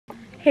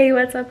Hey,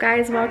 what's up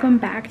guys? Welcome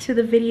back to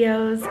the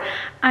videos.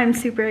 I'm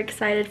super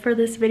excited for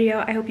this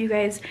video. I hope you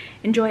guys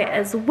enjoy it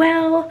as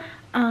well.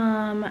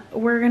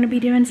 We're gonna be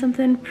doing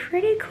something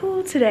pretty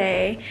cool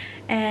today,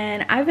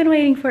 and I've been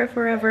waiting for it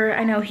forever.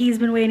 I know he's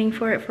been waiting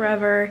for it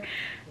forever,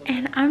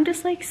 and I'm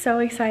just like so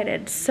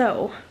excited.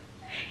 So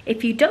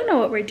if you don't know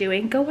what we're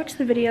doing, go watch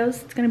the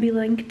videos. It's gonna be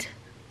linked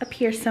up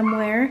here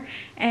somewhere,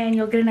 and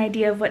you'll get an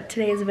idea of what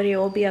today's video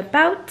will be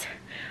about.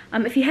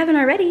 If you haven't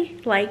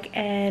already, like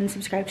and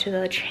subscribe to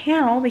the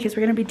channel, because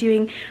we're gonna be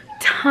doing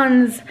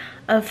tons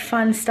of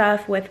fun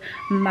stuff with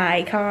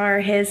my car,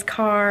 his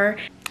car,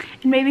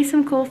 and maybe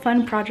some cool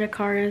fun project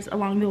cars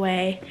along the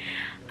way.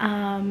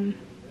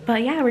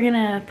 But yeah, we're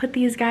gonna put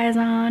these guys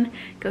on,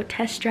 go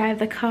test drive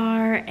the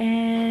car,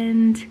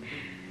 and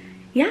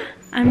yeah,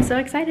 I'm so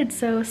excited,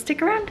 so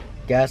stick around.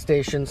 Gas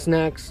station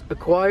snacks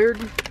acquired.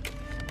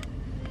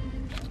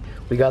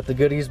 We got the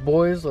goodies,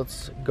 boys.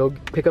 Let's go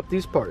pick up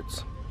these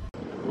parts.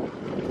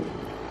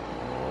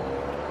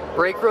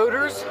 Brake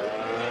rotors,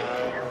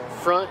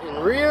 front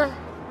and rear,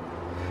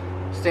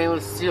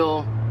 stainless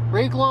steel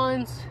brake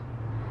lines,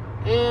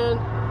 and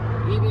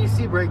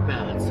EBC brake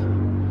pads.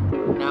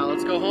 Now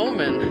let's go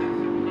home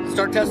and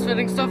start test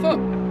fitting stuff up.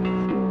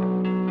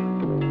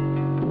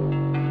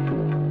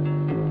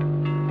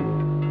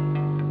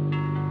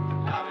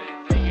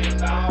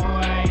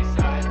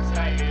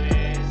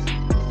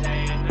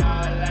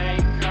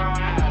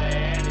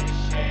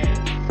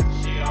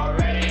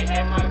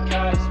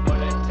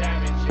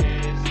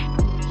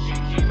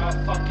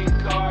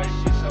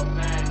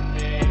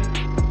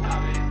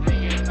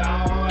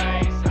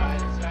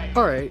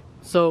 Alright,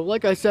 so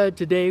like I said,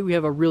 today we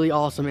have a really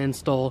awesome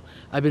install.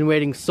 I've been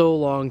waiting so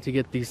long to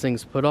get these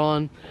things put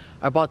on.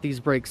 I bought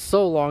these brakes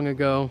so long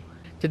ago.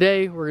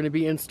 Today we're going to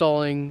be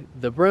installing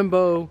the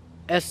Brembo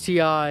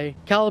STI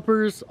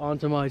calipers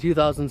onto my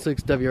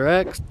 2006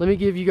 WRX. Let me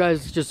give you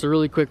guys just a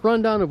really quick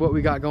rundown of what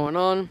we got going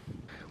on.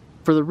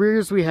 For the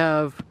rears, we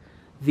have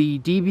the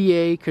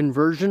DBA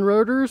conversion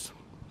rotors.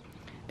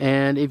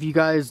 And if you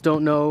guys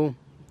don't know,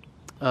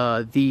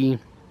 the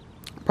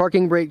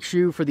parking brake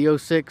shoe for the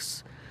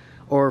 06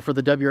 or for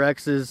the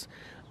WRXs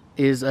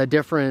is a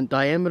different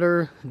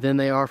diameter than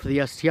they are for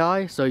the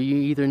STI. So you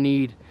either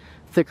need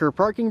thicker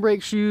parking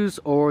brake shoes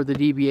or the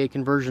DBA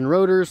conversion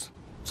rotors.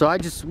 So I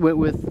just went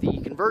with the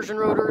conversion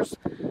rotors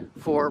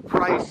for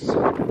price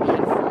and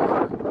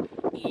for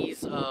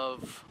ease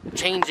of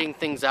changing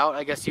things out,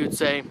 I guess you would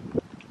say.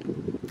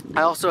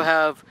 I also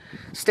have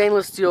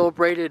stainless steel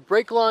braided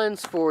brake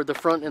lines for the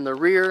front and the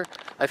rear.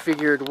 I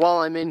figured while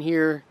I'm in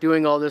here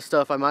doing all this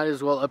stuff, I might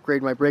as well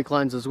upgrade my brake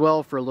lines as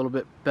well for a little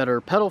bit better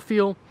pedal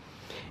feel.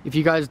 If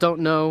you guys don't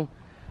know,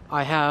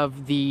 I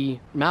have the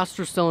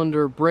master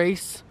cylinder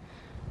brace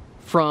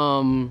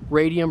from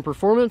Radium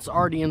Performance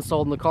already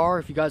installed in the car.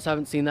 If you guys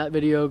haven't seen that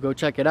video, go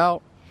check it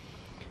out.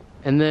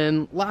 And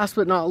then last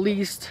but not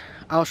least,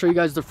 I'll show you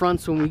guys the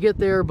fronts when we get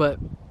there, but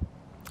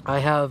I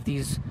have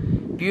these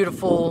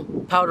beautiful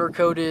powder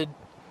coated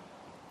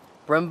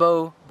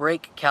Brembo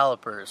brake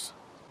calipers.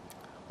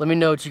 Let me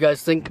know what you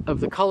guys think of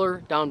the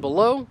color down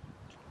below.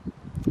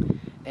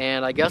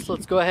 And I guess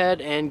let's go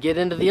ahead and get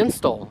into the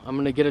install. I'm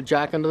gonna get a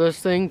jack under this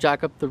thing,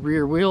 jack up the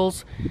rear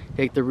wheels,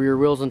 take the rear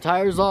wheels and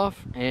tires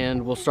off,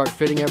 and we'll start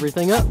fitting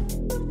everything up.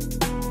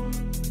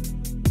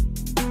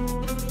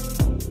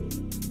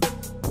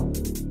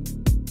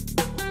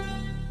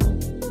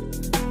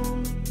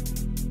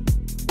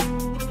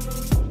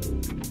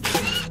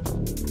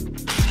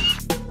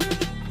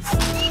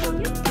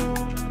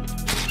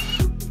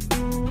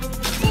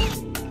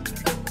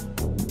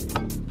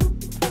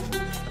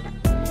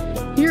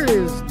 Here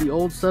is the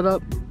old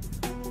setup.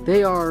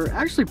 They are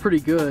actually pretty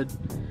good,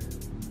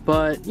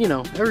 but you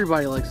know,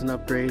 everybody likes an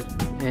upgrade,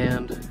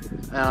 and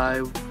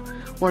I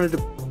wanted to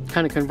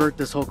kind of convert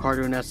this whole car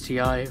to an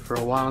STI for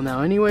a while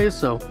now anyway,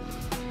 so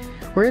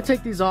we're gonna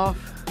take these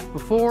off.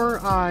 Before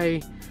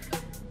I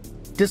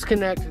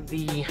disconnect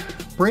the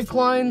brake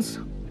lines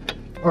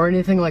or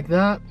anything like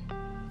that,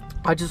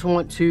 I just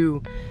want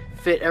to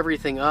fit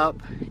everything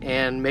up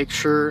and make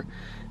sure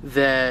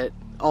that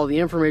all the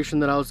information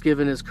that I was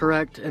given is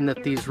correct, and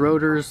that these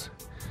rotors,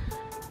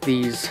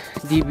 these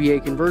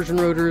DBA conversion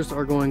rotors,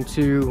 are going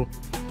to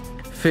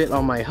fit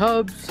on my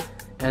hubs,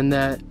 and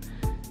that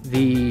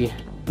the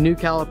new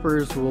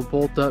calipers will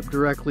bolt up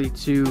directly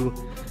to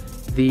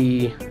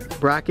the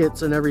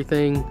brackets and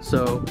everything.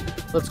 So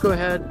let's go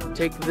ahead,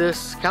 take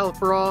this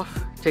caliper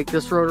off, take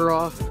this rotor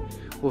off,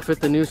 we'll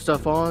fit the new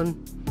stuff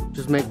on,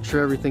 just make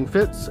sure everything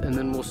fits, and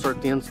then we'll start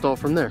the install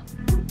from there.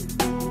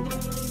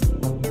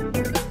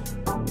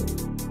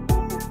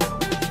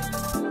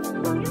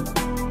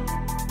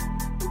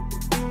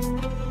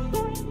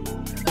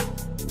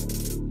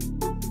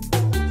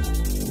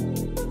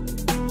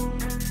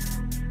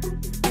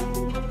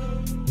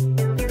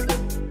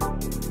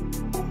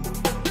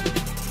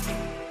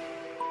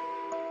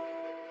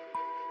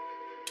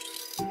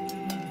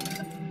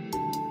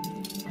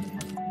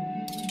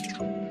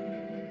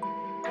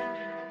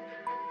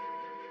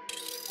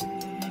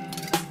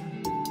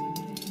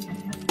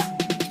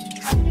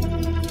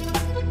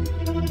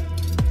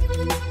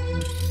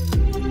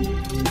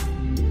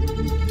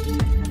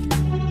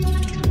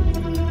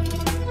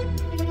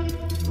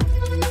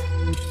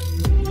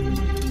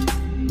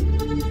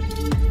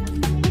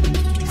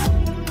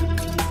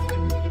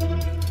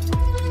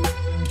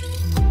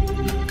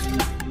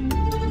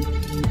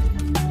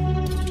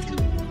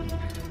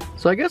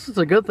 So I guess it's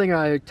a good thing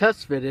I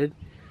test fitted.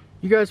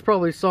 You guys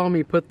probably saw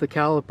me put the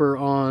caliper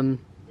on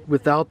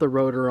without the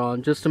rotor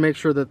on, just to make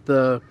sure that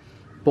the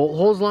bolt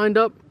holes lined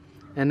up,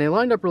 and they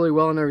lined up really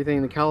well and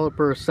everything. The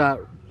caliper sat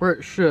where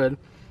it should,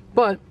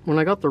 but when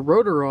I got the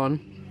rotor on,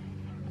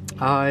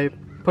 I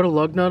put a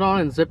lug nut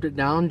on and zipped it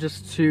down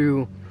just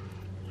to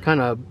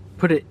kind of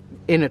put it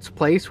in its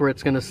place where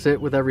it's going to sit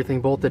with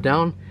everything bolted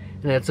down.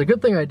 And it's a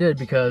good thing I did,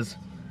 because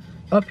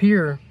up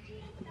here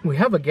we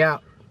have a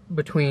gap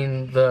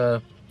between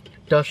the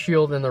dust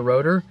shield and the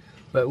rotor,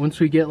 but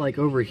once we get like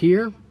over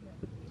here,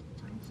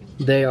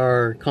 they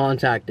are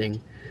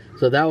contacting.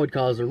 So that would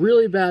cause a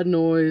really bad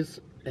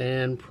noise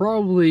and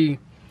probably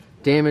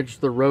damage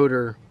the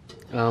rotor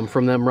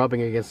from them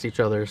rubbing against each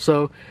other.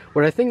 So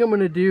what I think I'm going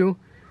to do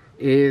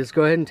is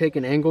go ahead and take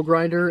an angle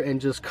grinder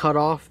and just cut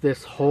off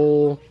this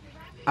whole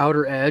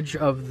outer edge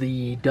of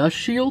the dust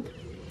shield,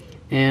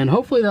 and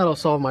hopefully that'll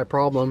solve my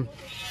problem.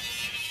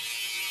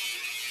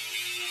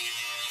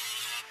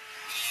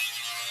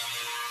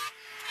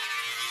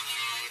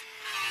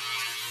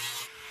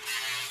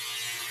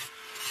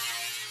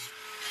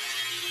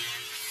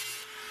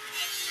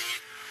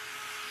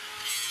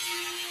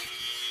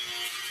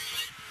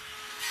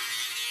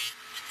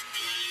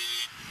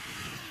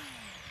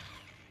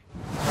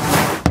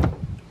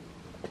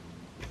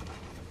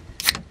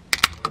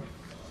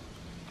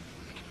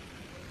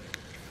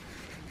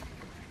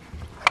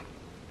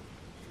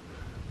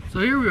 So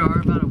here we are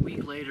about a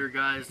week later,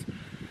 guys.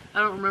 I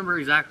don't remember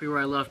exactly where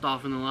I left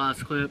off in the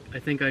last clip. I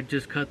think I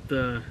just cut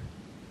the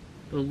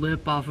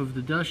lip off of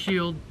the dust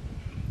shield.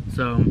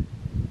 So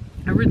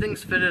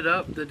everything's fitted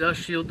up. The dust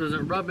shield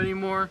doesn't rub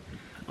anymore.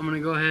 I'm gonna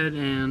go ahead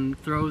and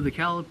throw the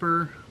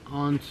caliper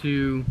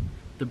onto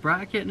the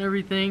bracket and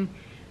everything.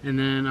 And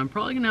then I'm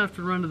probably gonna have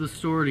to run to the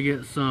store to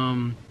get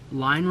some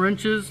line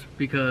wrenches,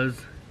 because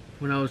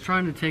when I was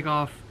trying to take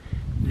off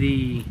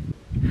the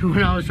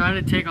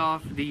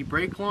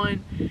brake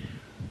line,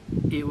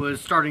 it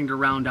was starting to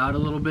round out a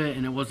little bit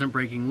and it wasn't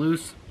breaking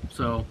loose.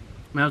 So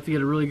I'm gonna have to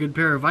get a really good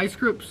pair of vice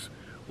grips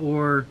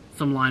or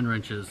some line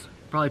wrenches.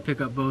 Probably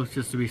pick up both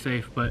just to be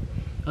safe, but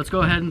let's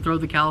go ahead and throw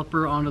the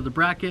caliper onto the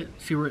bracket,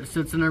 see where it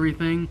sits and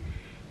everything,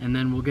 and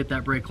then we'll get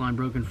that brake line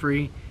broken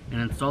free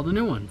and install the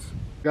new ones.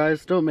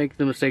 Guys, don't make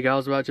the mistake I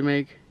was about to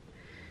make.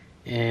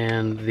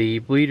 And the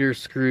bleeder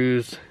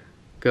screws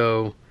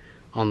go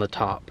on the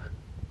top.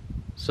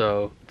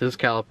 So this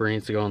caliper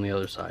needs to go on the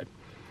other side.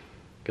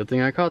 Good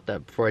thing I caught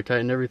that before I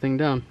tightened everything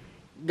down.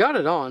 Got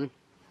it on.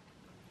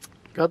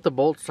 Got the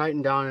bolts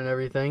tightened down and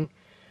everything.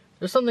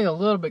 There's something a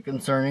little bit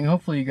concerning.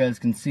 Hopefully you guys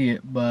can see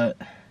it, but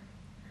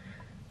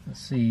let's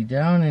see,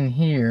 down in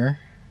here,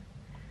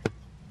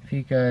 if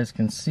you guys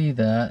can see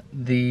that,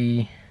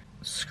 the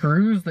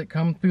screws that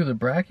come through the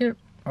bracket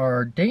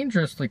are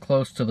dangerously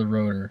close to the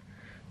rotor.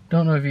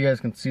 Don't know if you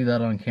guys can see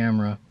that on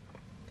camera,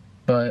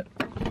 but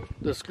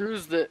the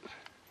screws that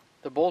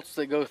the bolts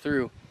that go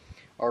through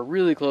are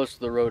really close to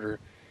the rotor,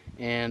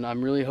 and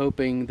I'm really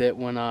hoping that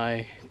when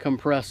I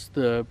compress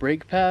the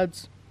brake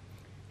pads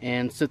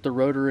and sit the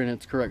rotor in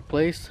its correct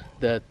place,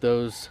 that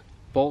those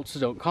bolts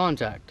don't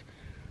contact.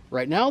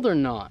 Right now they're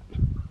not,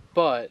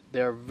 but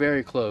they're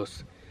very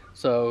close,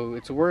 so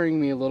it's worrying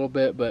me a little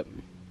bit. But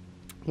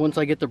once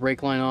I get the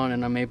brake line on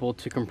and I'm able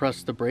to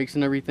compress the brakes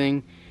and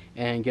everything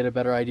and get a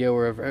better idea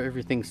where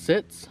everything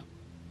sits,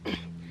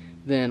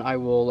 then I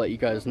will let you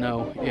guys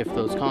know if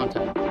those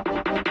contact.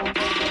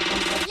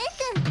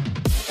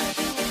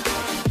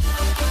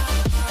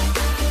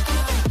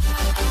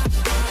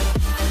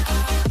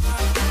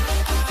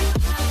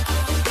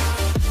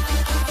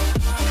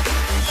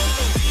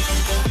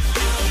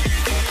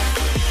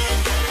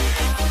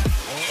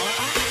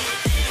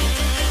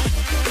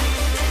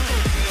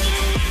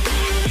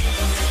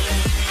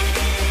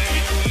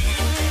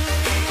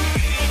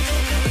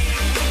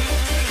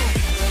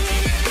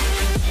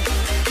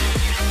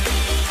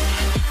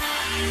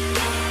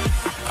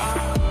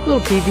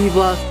 Little PV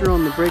blaster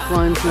on the brake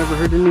lines never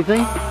hurt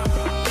anything.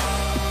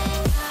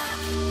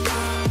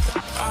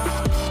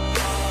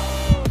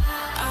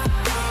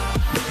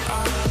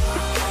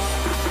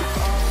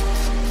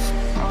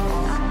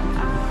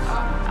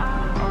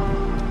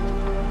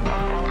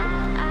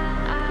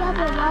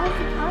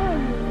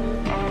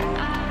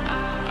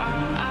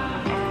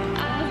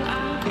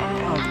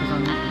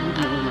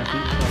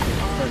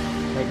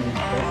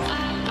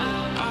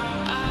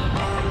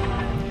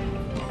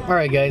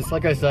 Alright guys,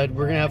 like I said,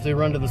 we're gonna have to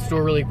run to the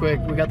store really quick.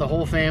 We got the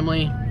whole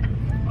family.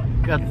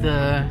 Got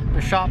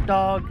the shop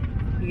dog.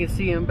 You can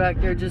see him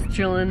back there just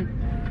chilling.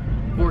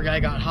 Poor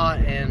guy got hot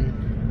and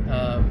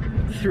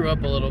threw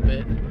up a little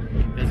bit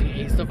because he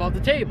ate stuff off the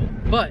table.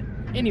 But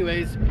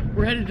anyways,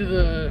 we're headed to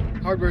the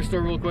hardware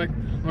store real quick.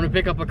 I'm gonna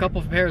pick up a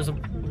couple of pairs of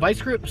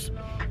vice grips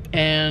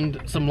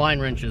and some line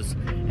wrenches,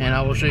 and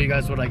I will show you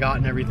guys what I got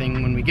and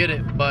everything when we get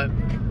it. But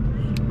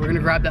we're gonna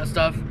grab that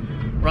stuff,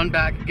 run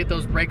back, get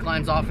those brake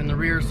lines off in the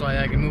rear so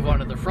I can move on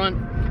to the front.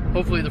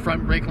 Hopefully the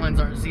front brake lines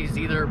aren't seized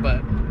either,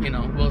 but you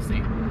know, we'll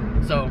see.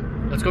 So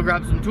let's go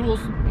grab some tools.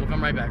 We'll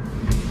come right back.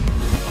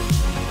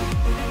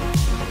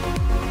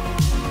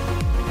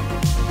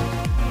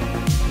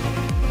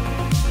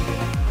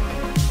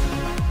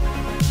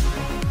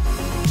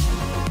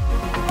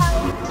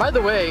 By the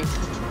way,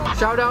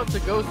 shout out to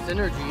Ghost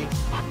Energy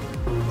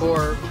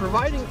for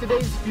providing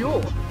today's fuel.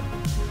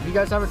 If you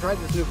guys haven't tried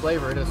this new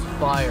flavor, it is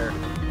fire.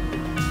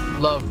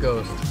 Love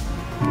Ghost.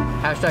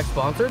 Hashtag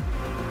sponsored?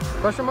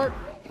 Question mark?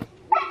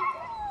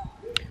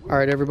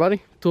 Alright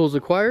everybody, tools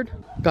acquired.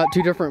 Got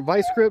 2 different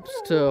vice grips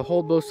to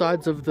hold both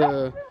sides of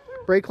the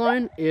brake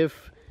line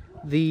if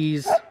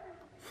these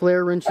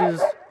flare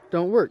wrenches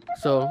don't work.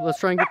 So let's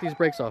try and get these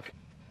brakes off.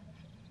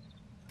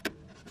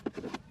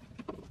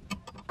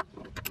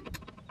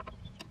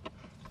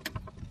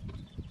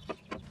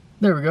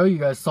 There we go, you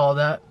guys saw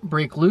that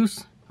brake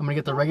loose. I'm gonna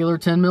get the regular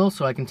 10 mil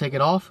so I can take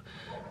it off.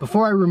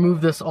 Before I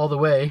remove this all the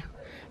way,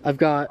 I've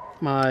got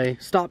my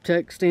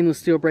StopTech stainless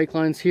steel brake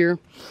lines here.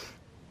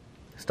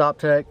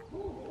 StopTech,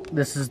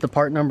 this is the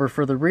part number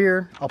for the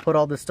rear. I'll put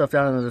all this stuff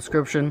down in the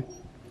description.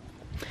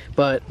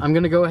 But I'm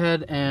gonna go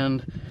ahead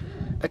and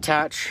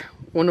attach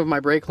one of my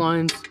brake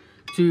lines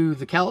to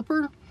the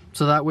caliper,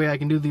 so that way I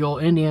can do the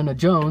old Indiana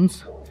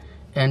Jones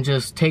and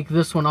just take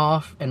this one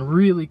off and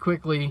really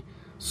quickly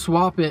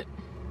swap it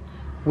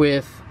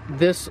with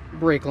this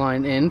brake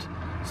line end,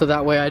 so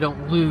that way I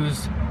don't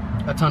lose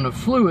a ton of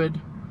fluid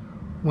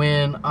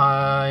when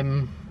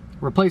I'm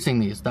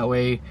replacing these. That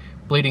way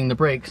bleeding the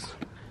brakes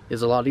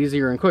is a lot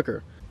easier and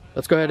quicker.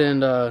 Let's go ahead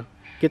and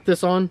get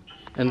this on,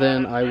 and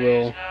then I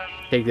will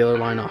take the other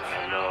line off.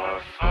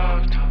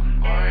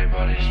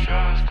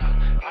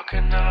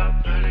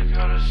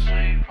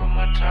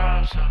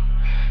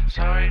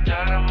 Sorry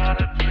that I'm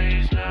out of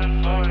place, never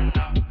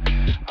know.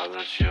 I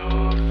let you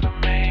for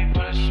me,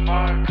 but it's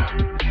smart.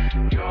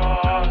 You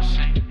all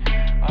see,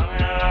 I'm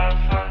gonna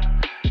have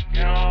fun.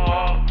 You don't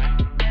want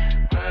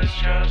me, but it's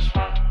just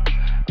fun.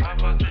 I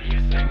believe you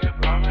think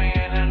about me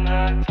in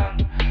another time.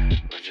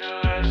 Would you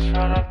let's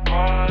run up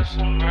on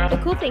some real? The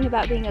cool thing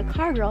about being a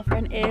car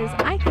girlfriend is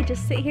I could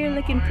just sit here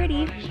looking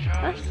pretty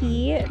while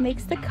he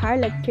makes the car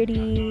look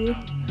pretty.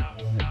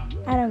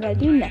 I don't gotta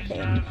do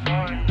nothing.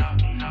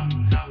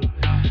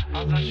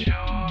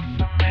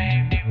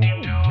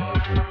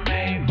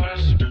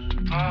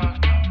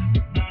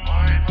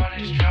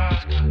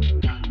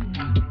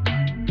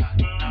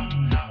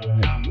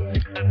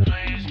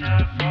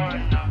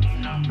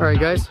 Alright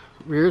guys,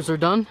 rears are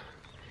done.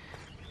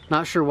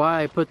 Not sure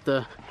why I put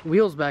the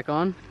wheels back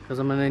on, because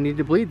I'm gonna need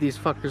to bleed these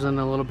fuckers in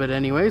a little bit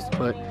anyways,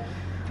 but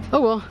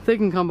oh well, they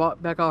can come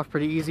back off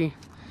pretty easy.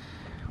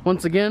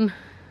 Once again,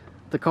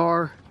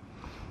 the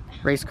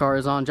race car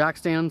is on jack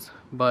stands,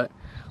 but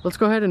let's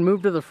go ahead and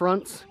move to the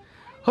fronts.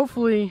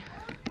 Hopefully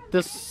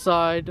this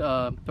side,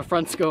 the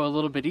fronts go a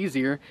little bit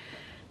easier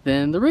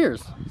than the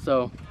rears.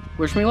 So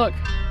wish me luck.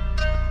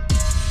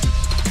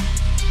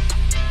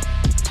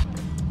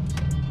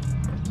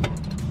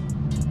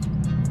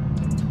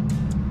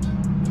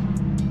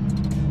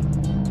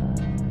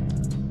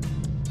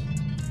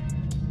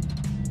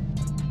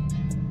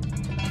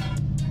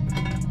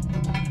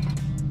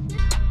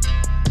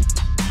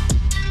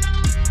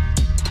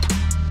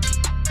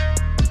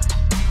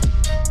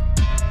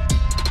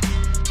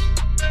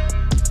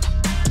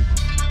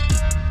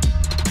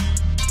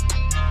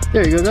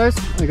 There you go guys,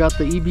 I got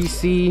the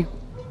EBC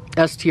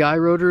STI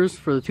rotors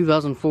for the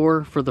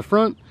 2004 for the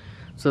front,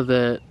 so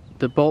that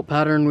the bolt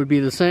pattern would be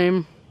the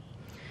same,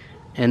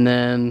 and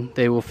then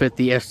they will fit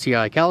the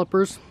STI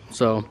calipers.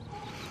 So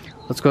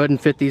let's go ahead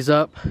and fit these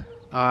up.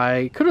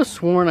 I could have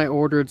sworn I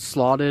ordered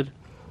slotted,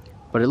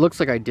 but it looks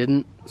like I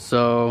didn't,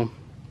 so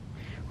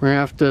we're gonna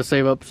have to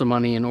save up some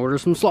money and order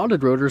some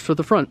slotted rotors for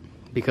the front,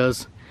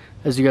 because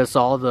as you guys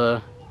saw,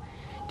 the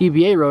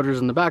DBA rotors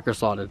in the back are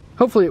slotted.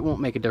 Hopefully it won't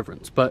make a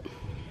difference, but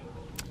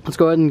let's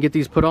go ahead and get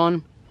these put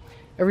on.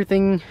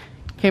 Everything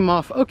came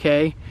off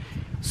okay.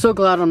 So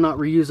glad I'm not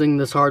reusing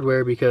this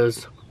hardware,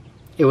 because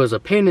it was a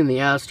pain in the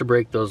ass to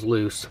break those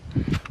loose.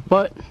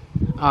 But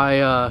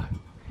I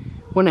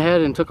went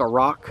ahead and took a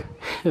rock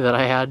that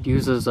I had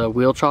used as a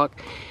wheel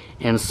chock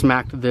and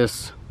smacked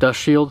this dust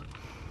shield.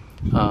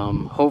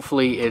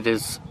 Hopefully it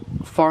is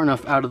far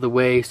enough out of the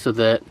way so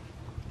that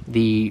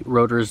the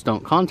rotors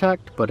don't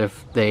contact, but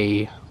if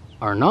they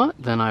are not,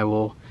 then I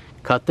will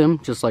cut them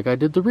just like I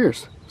did the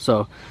rears.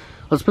 So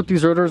let's put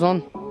these rotors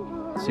on,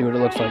 see what it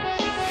looks like.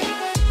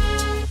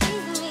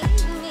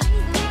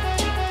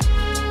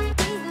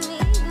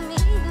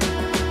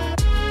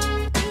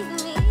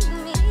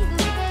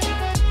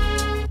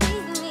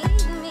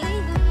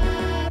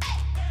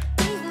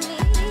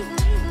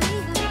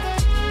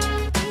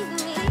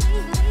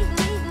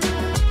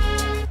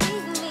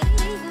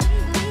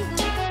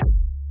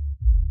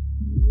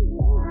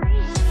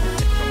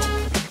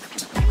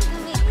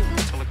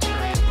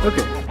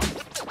 Okay,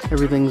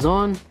 everything's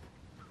on.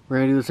 We're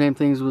gonna do the same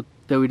things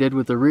that we did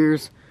with the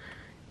rears.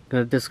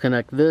 Gonna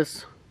disconnect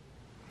this,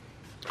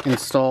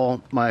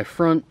 install my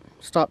front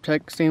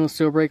StopTech stainless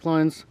steel brake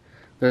lines.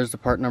 There's the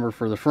part number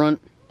for the front.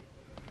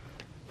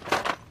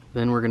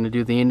 Then we're gonna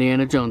do the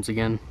Indiana Jones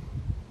again.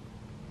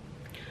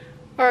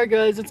 Alright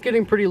guys, it's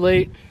getting pretty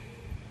late.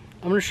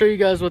 I'm gonna show you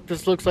guys what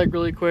this looks like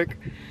really quick.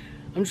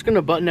 I'm just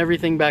gonna button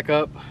everything back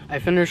up. I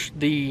finished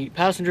the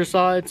passenger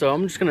side, so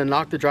I'm just gonna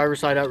knock the driver's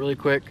side out really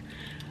quick.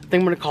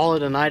 think I'm gonna call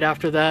it a night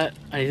after that.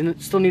 I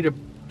still need to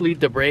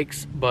bleed the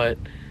brakes, but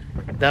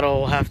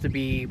that'll have to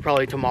be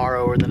probably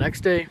tomorrow or the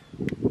next day.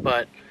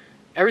 But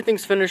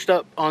everything's finished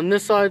up on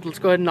this side. Let's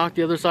go ahead and knock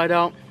the other side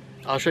out.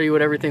 I'll show you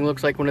what everything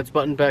looks like when it's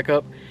buttoned back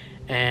up.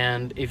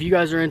 And if you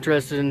guys are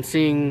interested in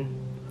seeing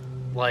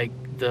like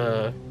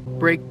the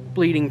brake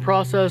bleeding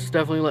process,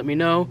 definitely let me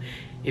know.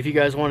 If you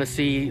guys want to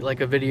see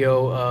like a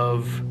video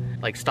of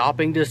like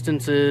stopping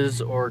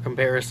distances or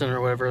comparison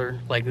or whatever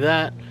like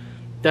that,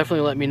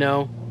 definitely let me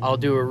know. I'll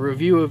do a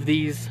review of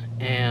these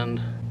and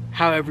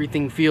how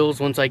everything feels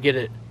once I get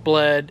it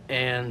bled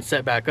and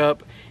set back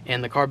up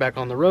and the car back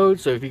on the road.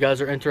 So if you guys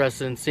are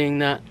interested in seeing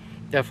that,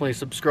 definitely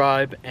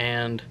subscribe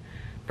and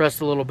press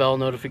the little bell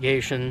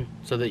notification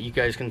so that you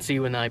guys can see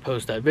when I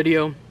post that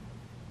video.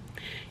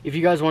 If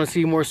you guys want to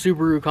see more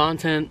Subaru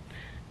content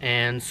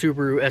and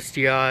Subaru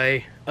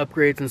STI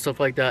upgrades and stuff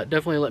like that,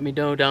 definitely let me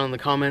know down in the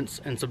comments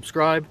and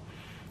subscribe.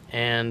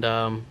 And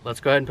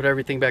let's go ahead and put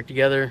everything back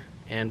together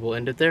and we'll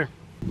end it there.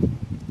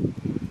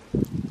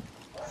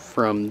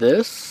 From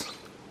this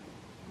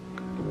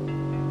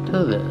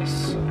to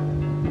this.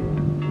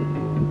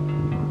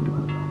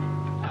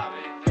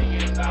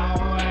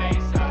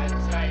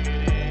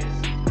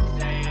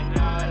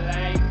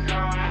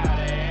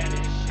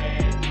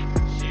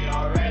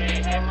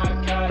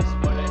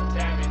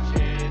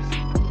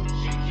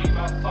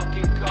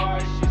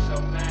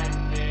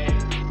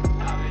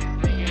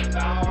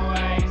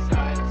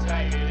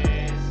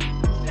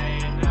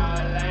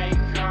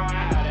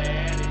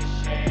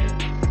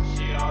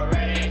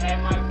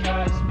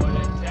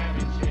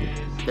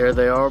 There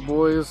they are,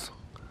 boys,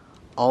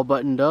 all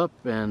buttoned up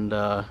and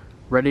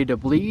ready to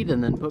bleed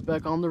and then put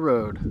back on the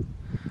road.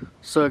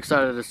 So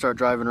excited to start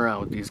driving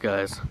around with these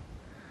guys.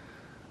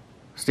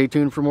 Stay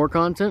tuned for more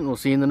content and we'll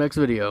see you in the next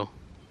video.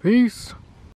 Peace!